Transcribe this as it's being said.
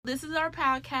This is our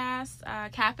podcast,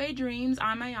 Cafe Dreams.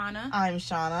 I'm Ayana. I'm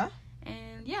Shauna.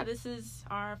 And yeah, this is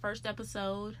our first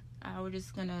episode. We're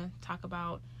just going to talk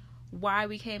about why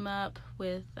we came up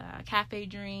with Cafe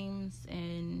Dreams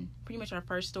and pretty much our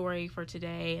first story for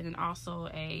today, and then also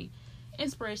a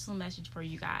inspirational message for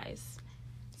you guys.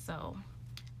 So,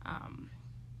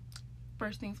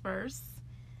 first things first.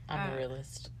 I'm a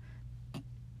realist.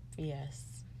 Yes.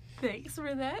 Thanks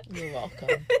for that. You're welcome.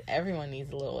 Everyone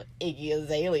needs a little Iggy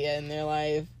Azalea in their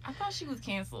life. I thought she was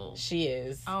canceled. She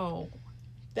is. Oh.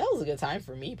 That was a good time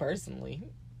for me, personally.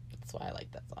 That's why I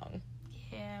like that song.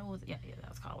 Yeah, that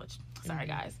was college. Sorry,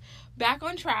 guys. Back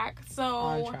on track. So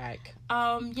On track.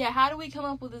 How do we come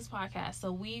up with this podcast?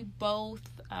 So we both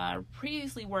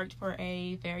previously worked for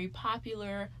a very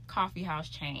popular coffee house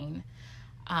chain.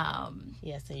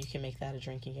 Yes, and you can make that a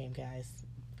drinking game, guys.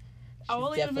 I'll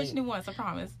only mention it once, I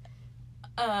promise.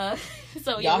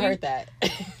 Y'all heard that.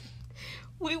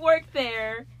 We worked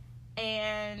there,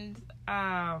 and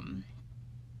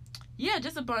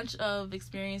just a bunch of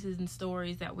experiences and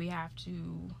stories that we have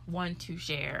to want to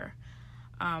share.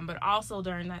 But also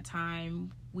during that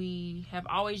time, we have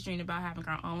always dreamed about having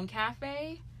our own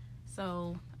cafe.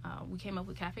 So we came up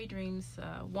with Cafe Dreams.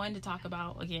 One, to talk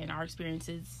about, again, our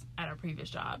experiences at our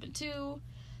previous job. And two,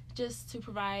 just to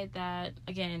provide that,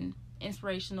 again,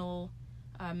 inspirational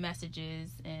messages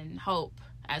and hope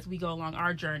as we go along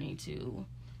our journey to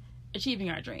achieving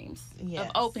our dreams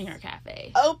of opening our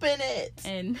cafe. Open it!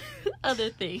 And other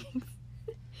things.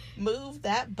 Move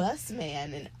that bus,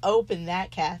 man, and open that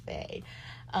cafe.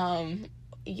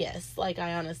 Yes, like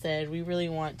Ayana said, we really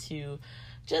want to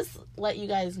just let you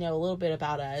guys know a little bit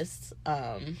about us,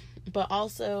 but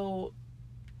also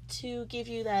to give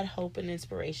you that hope and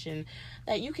inspiration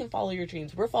that you can follow your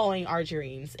dreams. We're following our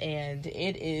dreams, and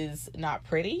it is not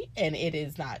pretty, and it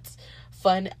is not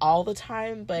fun all the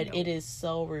time, but it is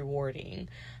so rewarding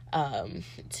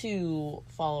to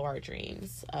follow our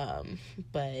dreams.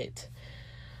 But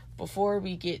before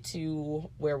we get to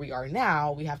where we are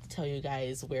now, we have to tell you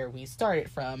guys where we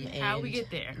started from and how we get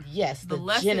there. Yes, the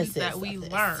lessons genesis that we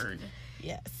learned.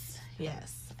 Yes.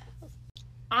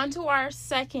 On to our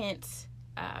second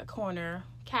corner,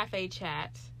 Cafe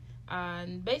Chat.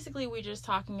 Basically, we're just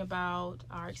talking about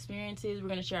our experiences. We're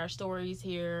going to share our stories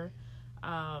here.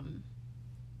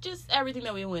 Just everything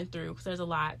that we went through, because there's a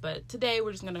lot. But today,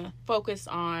 we're just going to focus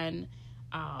on,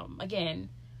 again,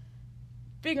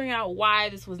 figuring out why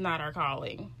this was not our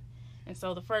calling. And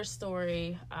so the first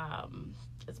story,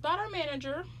 it's about our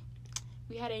manager.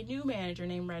 We had a new manager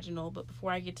named Reginald, but before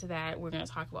I get to that, we're going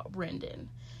to talk about Brendan.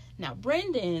 Now,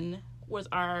 Brendan was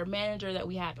our manager that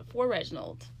we had before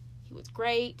Reginald. He was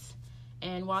great,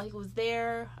 and while he was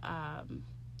there,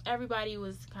 everybody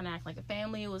was kind of acting like a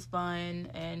family. It was fun,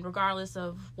 and regardless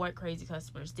of what crazy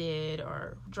customers did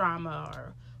or drama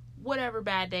or whatever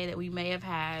bad day that we may have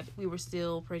had, we were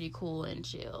still pretty cool and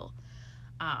chill.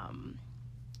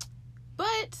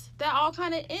 But that all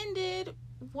kind of ended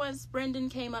once Brendan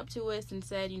came up to us and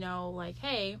said,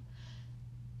 hey, I'm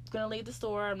going to leave the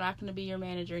store. I'm not going to be your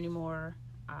manager anymore.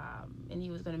 And he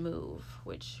was going to move,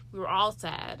 which we were all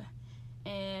sad.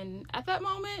 And at that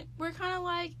moment, we're kind of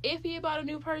like iffy about a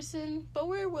new person, but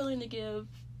we're willing to give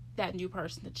that new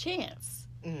person a chance.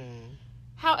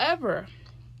 However,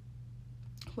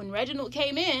 when Reginald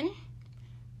came in,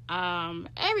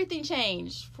 everything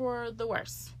changed for the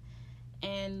worse.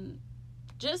 And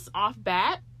just off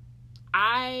bat,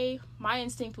 my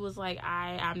instinct was like,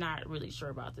 I'm not really sure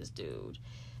about this dude.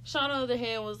 Sean, on the other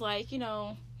hand, was like,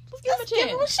 let's give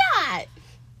him a shot.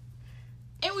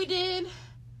 And we did.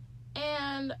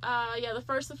 And, the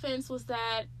first offense was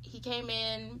that he came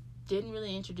in, didn't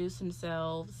really introduce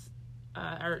himself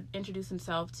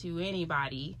to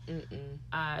anybody. It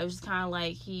was just kind of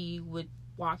like he would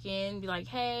walk in, be like,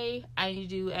 hey, I need to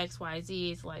do X, Y,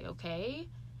 Z. It's like, okay,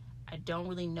 I don't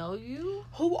really know you.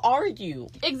 Who are you?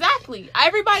 Exactly.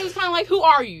 Everybody was kind of like, who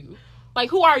are you? Like,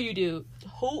 who are you, dude?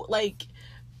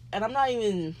 And I'm not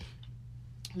even,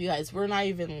 you guys, we're not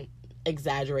even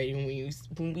exaggerating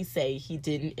when we say he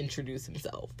didn't introduce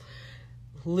himself.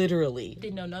 Literally.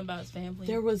 Didn't know nothing about his family.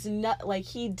 There was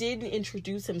he didn't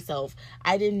introduce himself.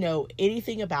 I didn't know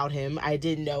anything about him. I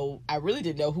really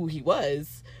didn't know who he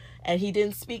was. And he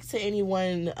didn't speak to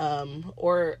anyone,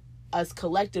 or us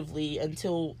collectively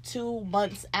until 2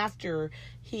 months after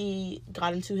he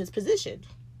got into his position.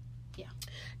 Yeah.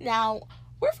 Now,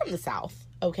 we're from the South,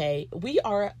 okay? We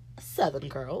are Southern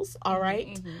girls, all right?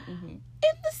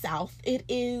 In the South, it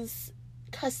is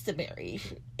customary.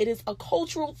 It is a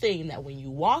cultural thing that when you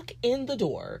walk in the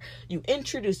door, you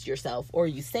introduce yourself or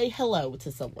you say hello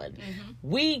to someone.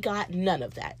 We got none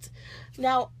of that.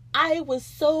 Now, I was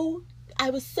so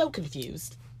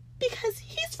confused because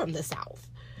he's from the South.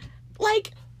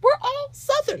 Like, we're all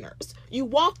Southerners. You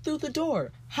walk through the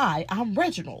door. Hi, I'm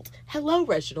Reginald. Hello,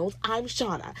 Reginald. I'm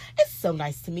Shauna. It's so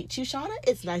nice to meet you, Shauna.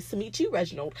 It's nice to meet you,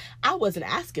 Reginald. I wasn't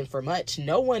asking for much.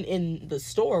 No one in the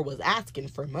store was asking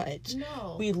for much.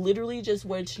 No. We literally just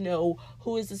wanted to know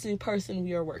who is this new person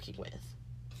we are working with.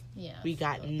 Yeah. We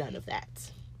got none of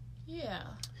that. Yeah.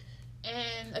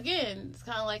 And again, it's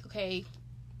kind of like, okay,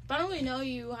 if I don't really know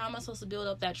you, how am I supposed to build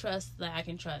up that trust that I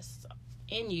can trust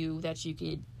in you that you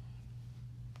could,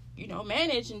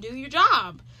 manage and do your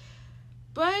job?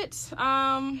 But,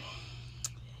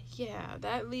 yeah,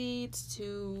 that leads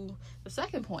to the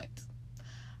second point.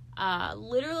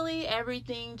 Literally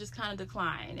everything just kind of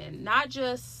declined, and not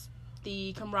just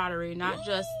the camaraderie, not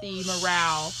just the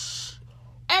morale.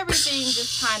 Everything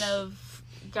just kind of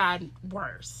got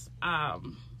worse.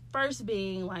 First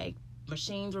being, like,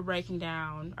 machines were breaking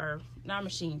down, or not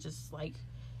machines, just, like,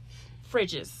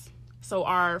 fridges. So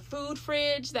our food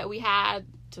fridge that we had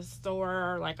to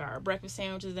store, like, our breakfast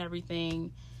sandwiches and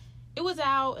everything, it was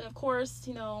out. And of course,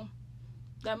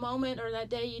 that moment or that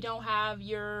day you don't have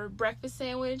your breakfast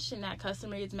sandwich and that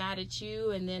customer gets mad at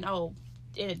you, and then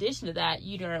in addition to that,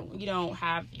 you don't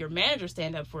have your manager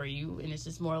stand up for you, and it's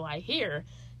just more like, here,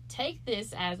 take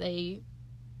this as a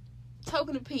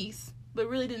token of peace, but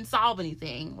really didn't solve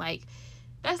anything. Like,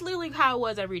 that's literally how it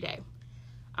was every day.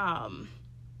 And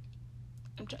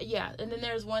then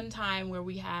there's one time where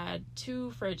we had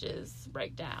 2 fridges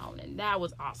break down, and that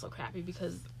was also crappy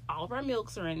because all of our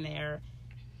milks are in there,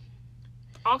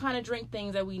 all kind of drink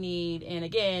things that we need, and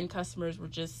again, customers were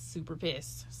just super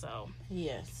pissed. So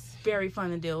yes, very fun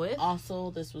to deal with.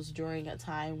 Also, this was during a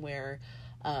time where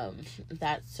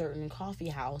that certain coffee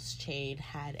house chain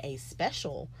had a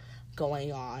special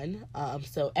going on,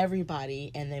 so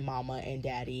everybody and their mama and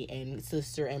daddy and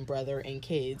sister and brother and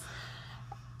kids,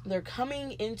 they're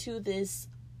coming into this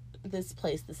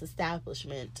place, this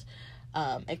establishment,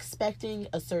 expecting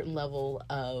a certain level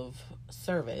of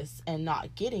service and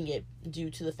not getting it due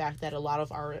to the fact that a lot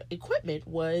of our equipment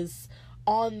was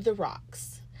on the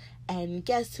rocks. And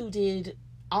guess who did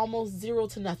almost 0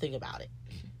 to nothing about it?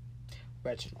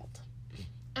 Reginald.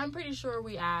 I'm pretty sure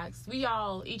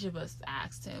each of us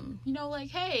asked him, like,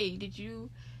 hey, did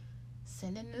you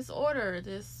send in this order,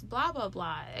 this blah, blah,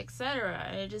 blah, etc.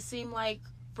 And it just seemed like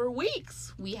for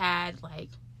weeks we had, like,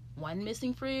 1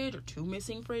 missing fridge or 2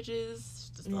 missing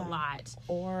fridges, just a lot.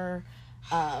 Or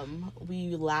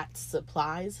we lacked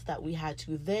supplies that we had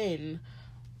to then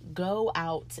go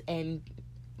out and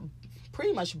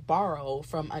pretty much borrow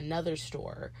from another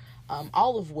store,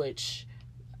 all of which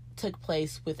took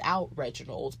place without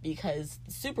Reginald because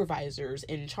the supervisors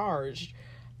in charge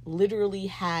literally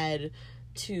had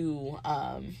to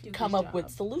come up with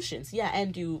solutions,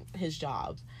 and do his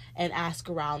job and ask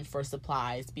around for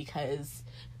supplies because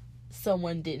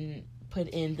someone didn't put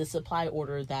in the supply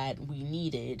order that we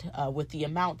needed with the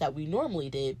amount that we normally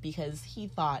did because he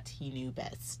thought he knew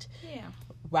best. Yeah.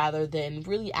 Rather than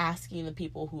really asking the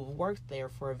people who have worked there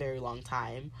for a very long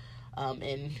time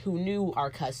and who knew our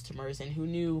customers and who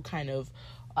knew kind of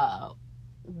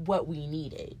what we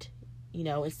needed.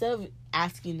 Instead of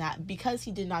asking that, because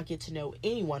he did not get to know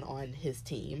anyone on his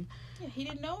team. Yeah, he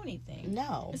didn't know anything.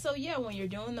 No. So, yeah, when you're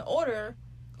doing the order,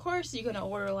 of course you're going to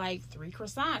order, like, 3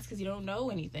 croissants because you don't know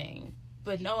anything.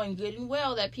 But knowing good and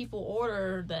well that people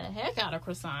order the heck out of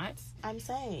croissants. I'm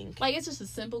saying. Like, it's just a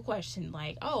simple question.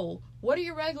 Like, oh, what do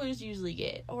your regulars usually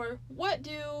get? Or what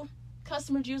do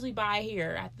customers usually buy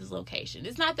here at this location?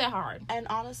 It's not that hard. And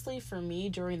honestly, for me,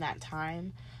 during that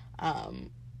time,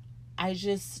 I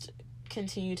just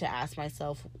continue to ask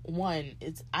myself, one,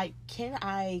 can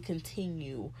I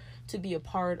continue to be a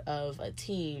part of a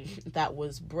team that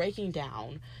was breaking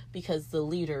down because the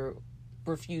leader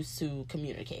refused to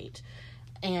communicate?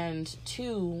 And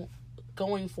 2,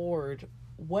 going forward,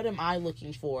 what am I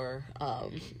looking for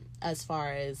as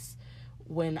far as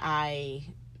when I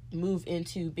move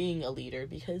into being a leader?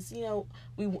 Because,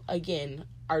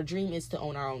 our dream is to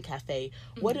own our own cafe.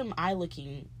 Mm-hmm. What am I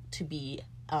looking to be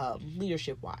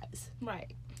leadership-wise?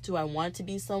 Right. Do I want to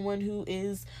be someone who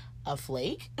is a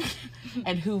flake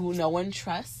and who no one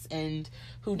trusts and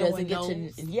who doesn't get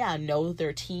to know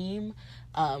their team,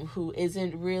 who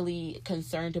isn't really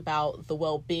concerned about the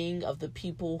well-being of the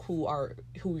people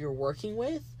who you're working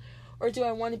with? Or do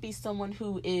I want to be someone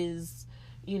who is,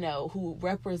 who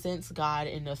represents God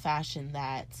in a fashion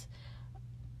that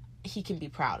he can be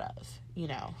proud of?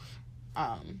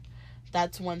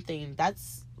 That's one thing.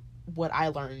 That's what I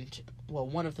learned, well,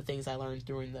 one of the things I learned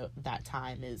during that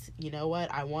time is, you know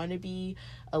what, I want to be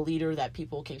a leader that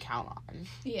people can count on.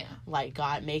 Yeah. Like,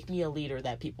 God, make me a leader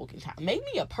that people can count. Make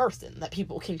me a person that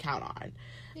people can count on.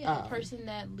 Yeah, a person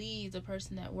that leads, a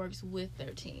person that works with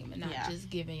their team and not just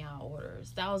giving out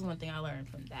orders. That was one thing I learned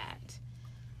from that.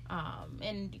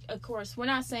 And of course, we're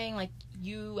not saying like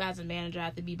you as a manager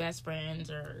have to be best friends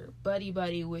or buddy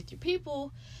with your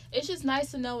people. It's just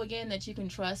nice to know, again, that you can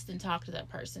trust and talk to that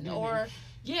person. Mm-hmm. Or,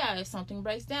 if something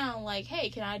breaks down, like, hey,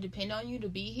 can I depend on you to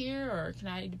be here? Or can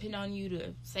I depend on you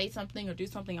to say something or do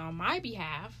something on my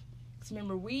behalf? Because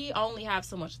remember, we only have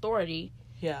so much authority.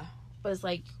 Yeah. But it's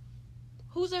like,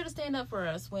 who's there to stand up for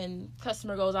us when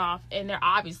customer goes off and they're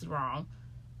obviously wrong?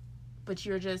 But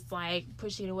you're just, like,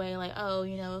 pushing it away, like,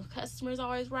 oh, customer's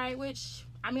always right, which,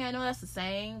 I mean, I know that's the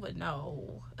saying, but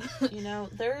no.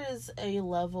 There is a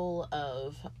level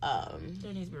of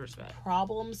there needs to be respect.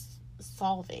 Problem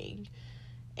solving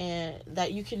and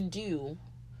that you can do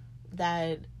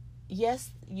that, yes,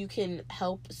 you can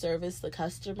help service the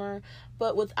customer,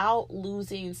 but without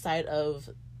losing sight of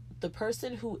the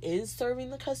person who is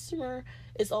serving the customer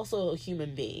is also a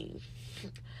human being.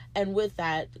 And with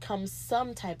that comes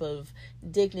some type of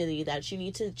dignity that you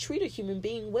need to treat a human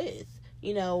being with.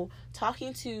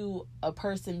 Talking to a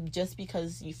person just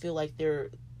because you feel like they're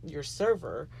your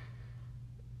server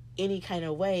any kind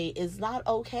of way is not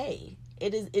okay.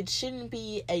 It shouldn't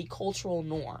be a cultural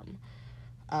norm.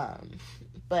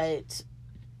 But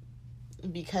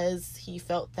because he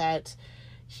felt that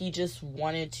he just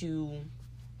wanted to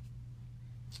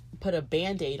put a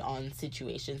Band-Aid on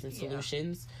situations and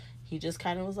solutions, he just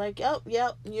kind of was like, yep,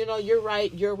 you're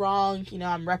right, you're wrong,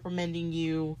 I'm reprimanding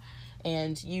you,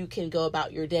 and you can go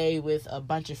about your day with a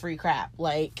bunch of free crap.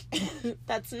 Like,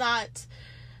 that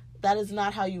is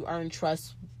not how you earn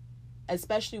trust,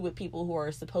 especially with people who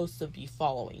are supposed to be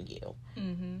following you.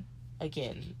 Mm-hmm.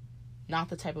 Again, not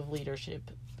the type of leadership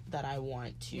that I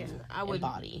want to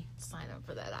embody. Sign up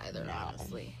for that either,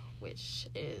 honestly. Which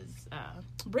is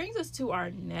brings us to our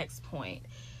next point.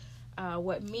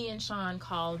 What me and Sean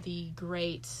call the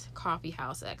Great Coffee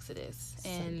House Exodus.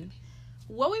 And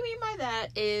what we mean by that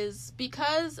is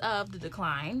because of the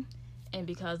decline and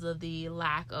because of the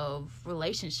lack of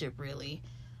relationship, really,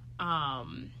 a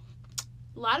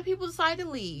lot of people decide to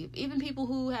leave. Even people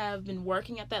who have been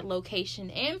working at that location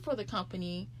and for the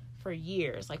company for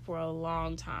years, like for a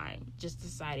long time, just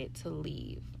decided to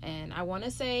leave. And I want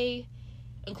to say,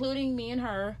 including me and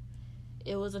her,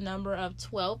 it was a number of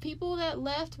 12 people that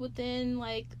left within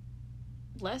like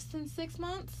less than 6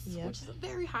 months, which is a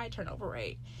very high turnover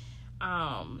rate.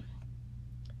 And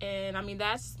I mean,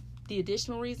 that's the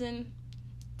additional reason.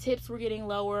 Tips were getting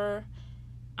lower.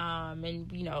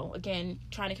 And, again,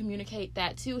 trying to communicate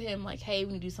that to him, like, hey,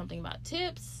 we need to do something about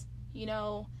tips,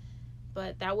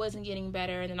 but that wasn't getting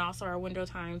better. And then also our window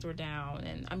times were down.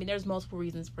 And I mean, there's multiple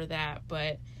reasons for that,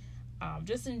 but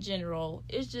just in general,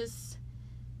 it's just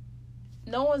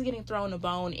no one's getting thrown a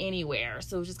bone anywhere.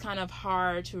 So it's just kind of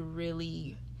hard to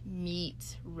really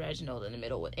meet Reginald in the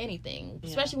middle with anything,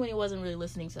 especially when he wasn't really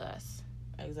listening to us.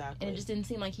 Exactly. And it just didn't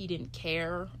seem like he didn't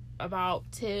care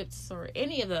about tips or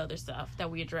any of the other stuff that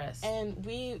we addressed. And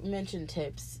we mentioned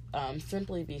tips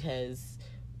simply because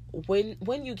when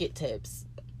you get tips,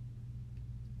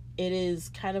 it's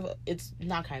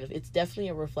definitely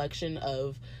a reflection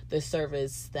of the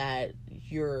service that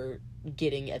you're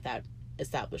getting at that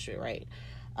establishment, right?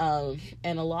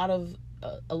 And a lot of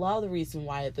the reason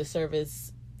why the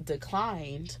service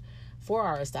declined for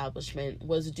our establishment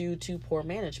was due to poor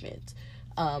management.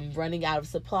 Running out of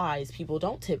supplies. People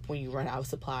don't tip when you run out of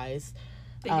supplies.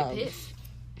 They get pissed.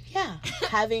 Yeah.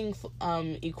 Having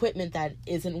equipment that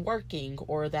isn't working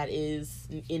or that is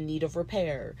in need of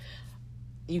repair.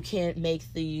 You can't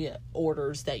make the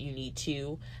orders that you need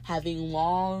to. Having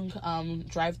long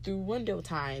drive-through window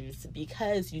times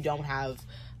because you don't have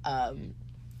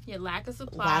lack of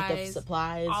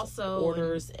supplies. Also,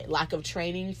 orders, lack of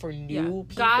training for new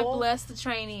people. God bless the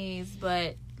trainees,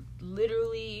 but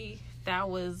literally that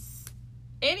was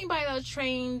anybody that was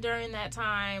trained during that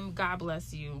time. God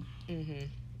bless you,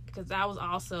 because that was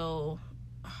also.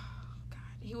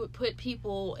 He would put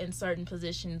people in certain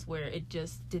positions where it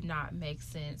just did not make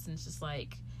sense. And it's just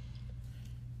like,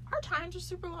 our times are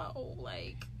super low.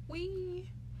 Like,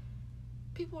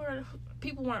 people weren't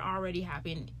already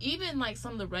happy. And even, like,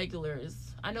 some of the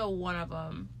regulars, I know one of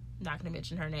them, not going to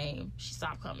mention her name, she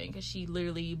stopped coming because she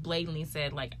literally blatantly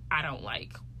said, like, I don't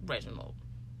like Reginald.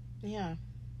 Yeah.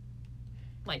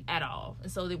 Like, at all.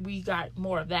 And so that we got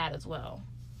more of that as well.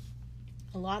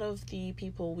 A lot of the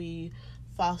people we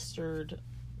fostered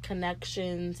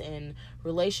connections and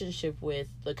relationship with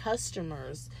the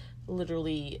customers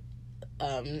literally,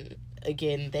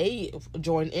 again, they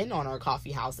joined in on our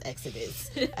coffee house exodus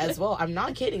as well. I'm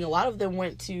not kidding. A lot of them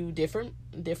went to different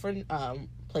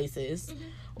places.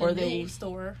 Or they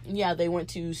they went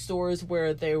to stores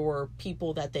where there were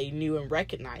people that they knew and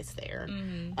recognized there,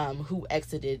 who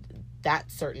exited that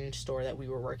certain store that we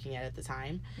were working at the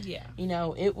time. Yeah. You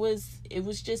know, it was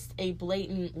just a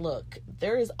blatant look.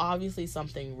 There is obviously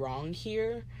something wrong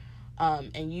here,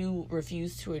 and you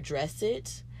refuse to address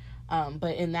it.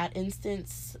 But in that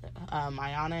instance,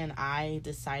 Ayana and I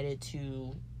decided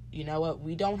to, you know what,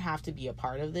 we don't have to be a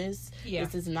part of this. Yeah.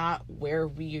 This is not where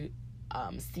we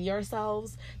see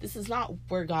ourselves. This is not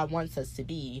where God wants us to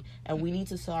be, and we need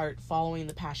to start following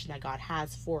the passion that God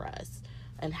has for us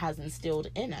and has instilled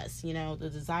in us, you know, the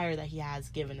desire that he has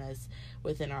given us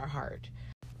within our heart.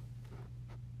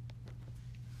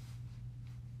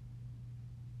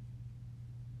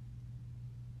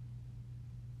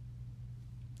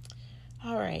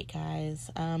 All right, guys.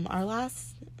 Our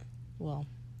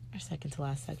second to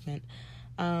last segment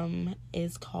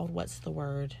is called What's the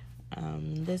Word?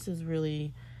 This is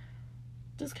really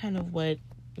just kind of what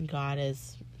God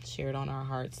has shared on our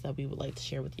hearts that we would like to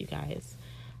share with you guys.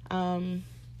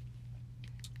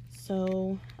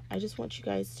 So I just want you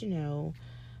guys to know,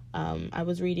 I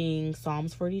was reading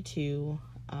Psalms 42,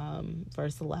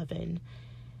 verse 11,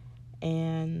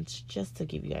 and just to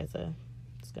give you guys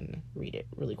just gonna read it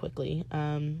really quickly.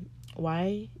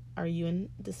 Why are you in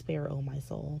despair, O my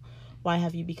soul? Why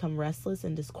have you become restless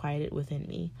and disquieted within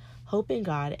me? Hope in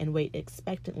God and wait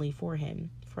expectantly for him,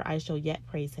 for I shall yet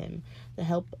praise him, the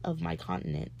help of my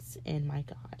countenance and my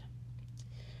God.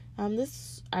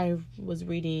 I was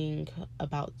reading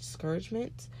about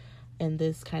discouragement, and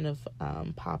this kind of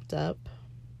popped up.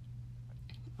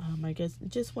 I guess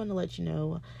just want to let you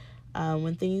know,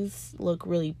 when things look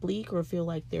really bleak or feel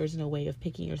like there's no way of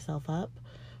picking yourself up,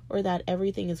 or that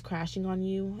everything is crashing on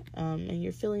you, and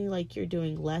you're feeling like you're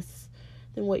doing less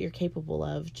than what you're capable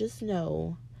of, just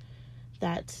know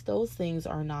that those things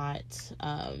are not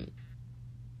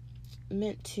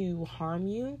meant to harm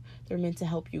you. They're meant to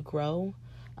help you grow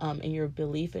in your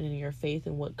belief and in your faith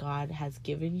in what God has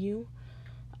given you.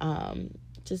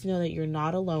 Just know that you're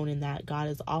not alone in that. God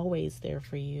is always there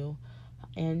for you.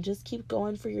 And just keep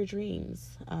going for your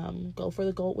dreams. Go for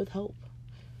the goal with hope.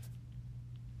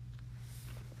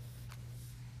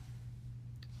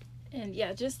 And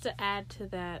yeah, just to add to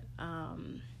that,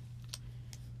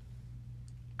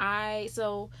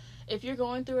 so if you're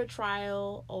going through a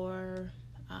trial or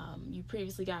you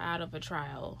previously got out of a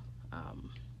trial,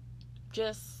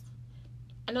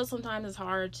 I know sometimes it's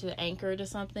hard to anchor to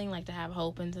something, like to have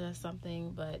hope into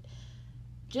something, but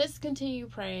just continue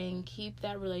praying. Keep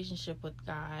that relationship with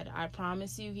God. I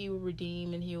promise you, he will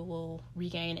redeem and he will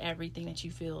regain everything that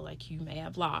you feel like you may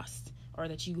have lost or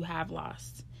that you have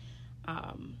lost.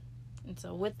 And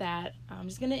so with that, I'm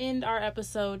just going to end our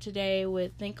episode today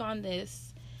with Think on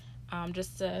This,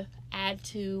 just to add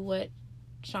to what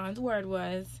Sean's word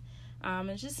was.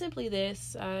 It's just simply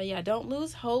this. Don't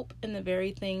lose hope in the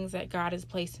very things that God has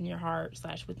placed in your heart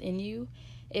 / within you.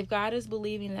 If God is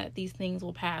believing that these things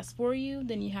will pass for you,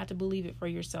 then you have to believe it for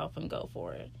yourself and go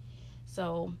for it.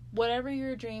 So whatever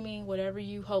you're dreaming, whatever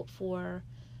you hope for,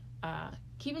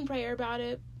 keep in prayer about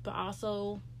it, but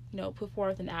also, put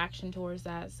forth an action towards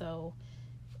that. So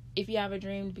if you have a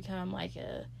dream to become like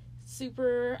a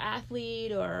super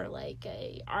athlete or like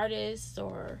a artist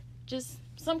or just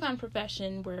some kind of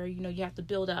profession where, you have to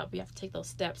build up, you have to take those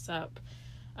steps up.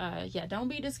 Don't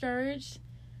be discouraged.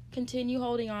 Continue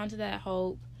holding on to that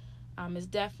hope. It's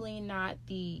definitely not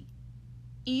the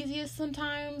easiest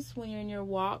sometimes when you're in your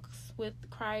walks with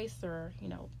Christ or,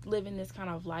 living this kind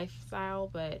of lifestyle,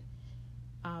 but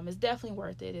it's definitely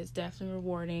worth it. It's definitely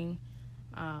rewarding.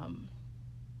 And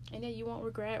you won't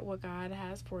regret what God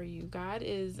has for you. God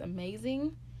is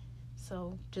amazing.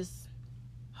 So just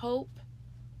hope,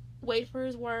 wait for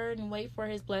his word, and wait for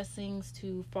his blessings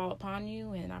to fall upon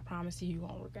you. And I promise you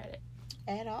won't regret it.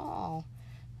 At all.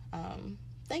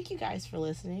 Thank you guys for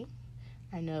listening.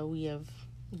 I know we have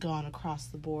gone across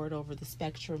the board over the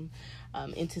spectrum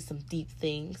into some deep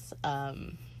things.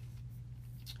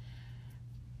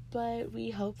 But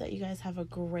we hope that you guys have a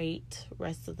great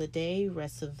rest of the day,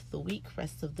 rest of the week,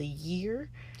 rest of the year.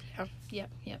 Yep.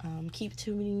 Keep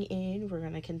tuning in. We're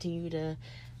going to continue to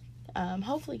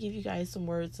hopefully give you guys some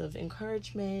words of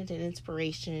encouragement and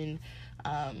inspiration,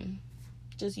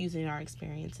 just using our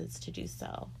experiences to do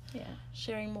so. Yeah,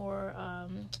 sharing more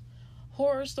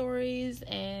horror stories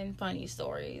and funny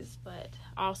stories, but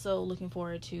also looking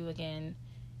forward to, again,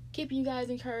 keeping you guys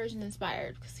encouraged and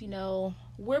inspired. Because, you know,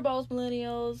 we're both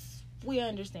millennials. We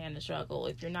understand the struggle.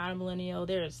 If you're not a millennial,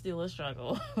 there is still a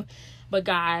struggle. But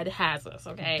God has us,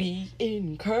 okay? Be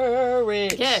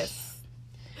encouraged. Yes.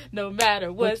 No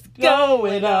matter what's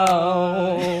going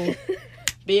on.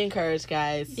 Be encouraged,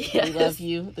 guys. Yes. We love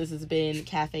you. This has been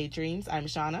Cafe Dreams. I'm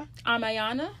Shauna. I'm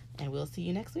Ayana. And we'll see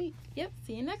you next week. Yep.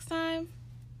 See you next time.